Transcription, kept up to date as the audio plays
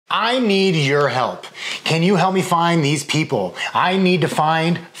I need your help. Can you help me find these people? I need to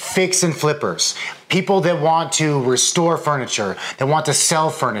find fix and flippers. People that want to restore furniture, that want to sell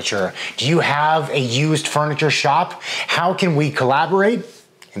furniture. Do you have a used furniture shop? How can we collaborate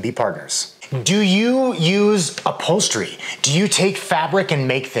and be partners? Do you use upholstery? Do you take fabric and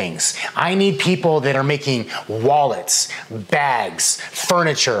make things? I need people that are making wallets, bags,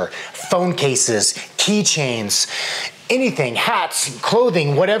 furniture, phone cases, keychains, anything, hats,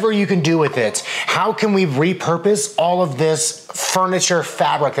 clothing, whatever you can do with it. How can we repurpose all of this furniture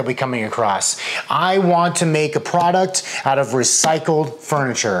fabric that we're coming across? I want to make a product out of recycled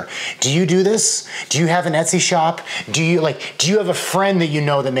furniture. Do you do this? Do you have an Etsy shop? Do you have a friend that you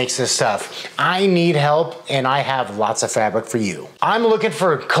know that makes this stuff? I need help and I have lots of fabric for you. I'm looking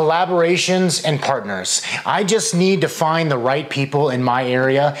for collaborations and partners. I just need to find the right people in my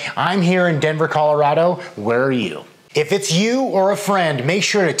area. I'm here in Denver, Colorado. Where are you? If it's you or a friend, make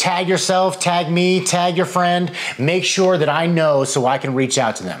sure to tag yourself, tag me, tag your friend. Make sure that I know so I can reach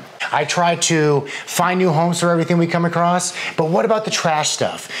out to them. I try to find new homes for everything we come across, but what about the trash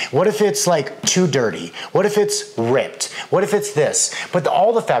stuff? What if it's like too dirty? What if it's ripped? What if it's this? But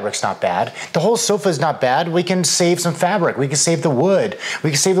all the fabric's not bad. The whole sofa is not bad. We can save some fabric. We can save the wood. We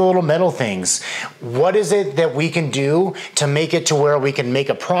can save the little metal things. What is it that we can do to make it to where we can make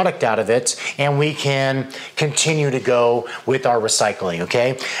a product out of it and we can continue to go with our recycling,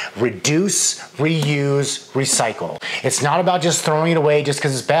 okay? Reduce, reuse, recycle. It's not about just throwing it away just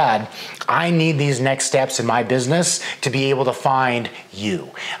because it's bad. I need these next steps in my business to be able to find you.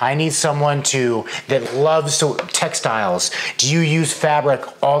 I need someone that loves textiles. Do you use fabric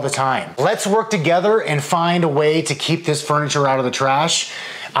all the time? Let's work together and find a way to keep this furniture out of the trash.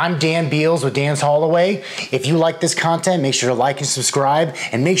 I'm Dan Beals with Dan's Haulaway. If you like this content, make sure to like and subscribe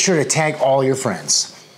and make sure to tag all your friends.